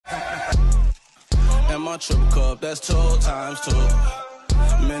And my triple cup, that's 2 times 2.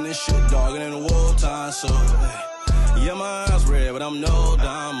 Man, this shit dogging in the war time, so yeah, my eyes red, but I'm no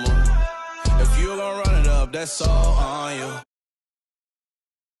diamond. If you gon' run it up, that's all on you.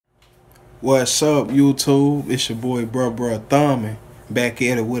 What's up, YouTube? It's your boy BruhThumpIn, back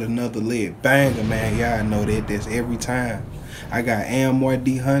at it with another lit banger, man. Y'all know that's every time. I got AMR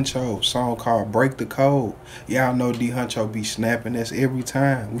Huncho, song called Break the Code. Y'all know Huncho be snapping. That's every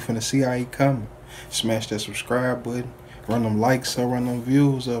time. We finna see how he coming. Smash that subscribe button. Run them likes up, run them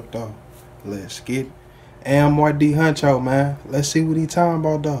views up, though. Let's get it. AMR Huncho, man. Let's see what he talking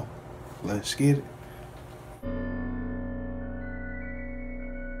about, though. Let's get it.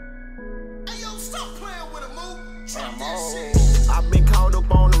 I've been caught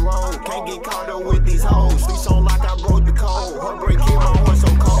up on the road, can't get caught up with these hoes. Streets on like I broke the code, heartbreak hit my heart so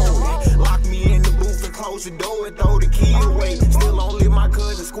cold. Lock me in the booth and close the door and throw the key away. Still only my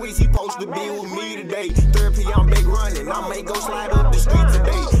cousin Squeeze, he supposed to be with me today. Therapy, I'm back running, I may go slide up the street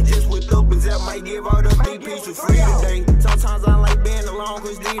today. Just with up and that might give out a 3 piece for free today. Sometimes I like being alone,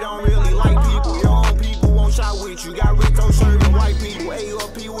 cause they don't really like people. Your own people won't shot with you, got Rito serving white people.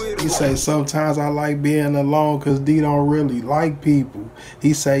 AOP with He say sometimes I like being alone cause D don't really like people.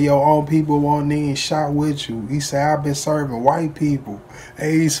 He say your own people won't even shot with you. He say I've been serving white people.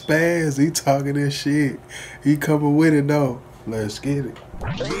 Hey, he spaz, he talking this shit. He coming with it though. Let's get it.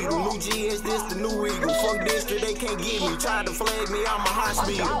 Be the new GS, this the new Regal. Fuck this, they can't get me. Tried to flag me, I'm a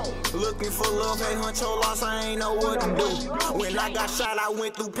hospital. Looking for love, hey Huncho lost, I ain't know what to do. When I got shot, I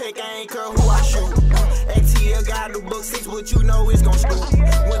went through pick, I ain't care who I shoot. XTL got the book 6, but you know it's gon' scoop.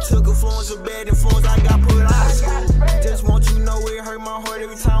 When took influence, a bad influence, I got put out of school. Just want you know it hurt my heart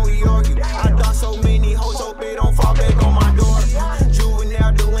every time we argue. I done so many hoes, hope it don't fall back on my door.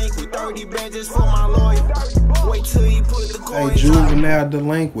 Juvenile delinquent, 30 bands just for my lawyer. Wait till he put the coin. Hey, juvenile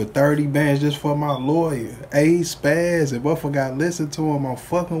delinquent with 30 bands just for my lawyer. Hey, spaz. If I forgot listen to him, I'm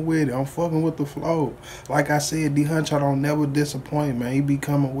fucking with it. I'm fucking with the flow. Like I said, Huncho don't never disappoint, man. He be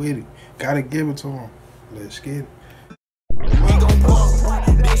coming with it. Gotta give it to him. Let's get it. We gon' park.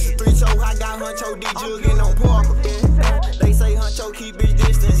 This is 3 so I got Huncho D jugging on park. They say Huncho keep his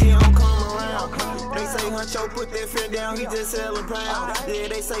distance, he don't come around. They say Huncho put that fear down, he just selling pounds. Yeah,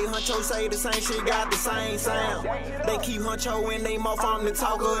 they say Huncho say the same shit, got the same sound. They keep Huncho in they mouth, I'm the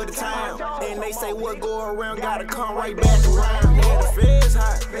talk of the town. And they say what go around, gotta come right back around. Yeah, the feds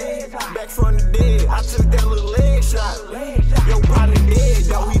hot, back from the dead. I took that little leg shot. Yo, partner dead,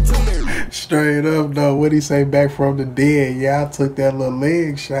 though, he took it. Straight up, though, what he say, back from the dead? Yeah, I took that little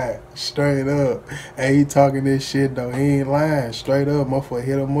leg shot. Straight up. Hey, he talking this shit, though. He ain't lying. Straight up, motherfucker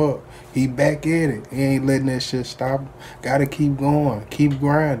hit him up. He back at it. He ain't letting that shit stop him. Gotta keep going. Keep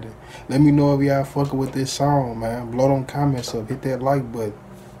grinding. Let me know if y'all fucking with this song, man. Blow them comments up. Hit that like button.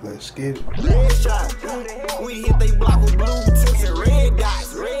 Let's get it. Red shot. We hit they block with blue tips and red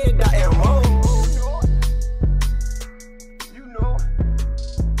dots. Red dot MO. You know.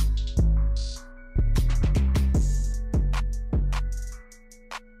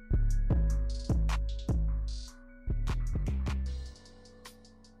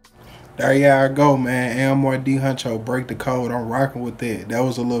 There y'all go, man. AMR Huncho, break the code. I'm rocking with that. That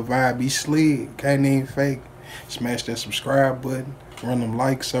was a little vibe. He slid. Can't even fake. Smash that subscribe button. Run them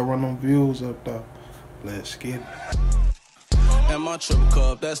likes up, run them views up, though. Let's get it. And my triple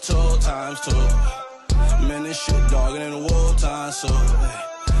cup, that's 2 times 2. Man, this shit dogging in the war time, so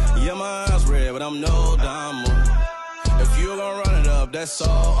yeah, my eyes red, but I'm no diamond. If you gon' run it up, that's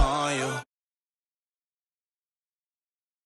all on you.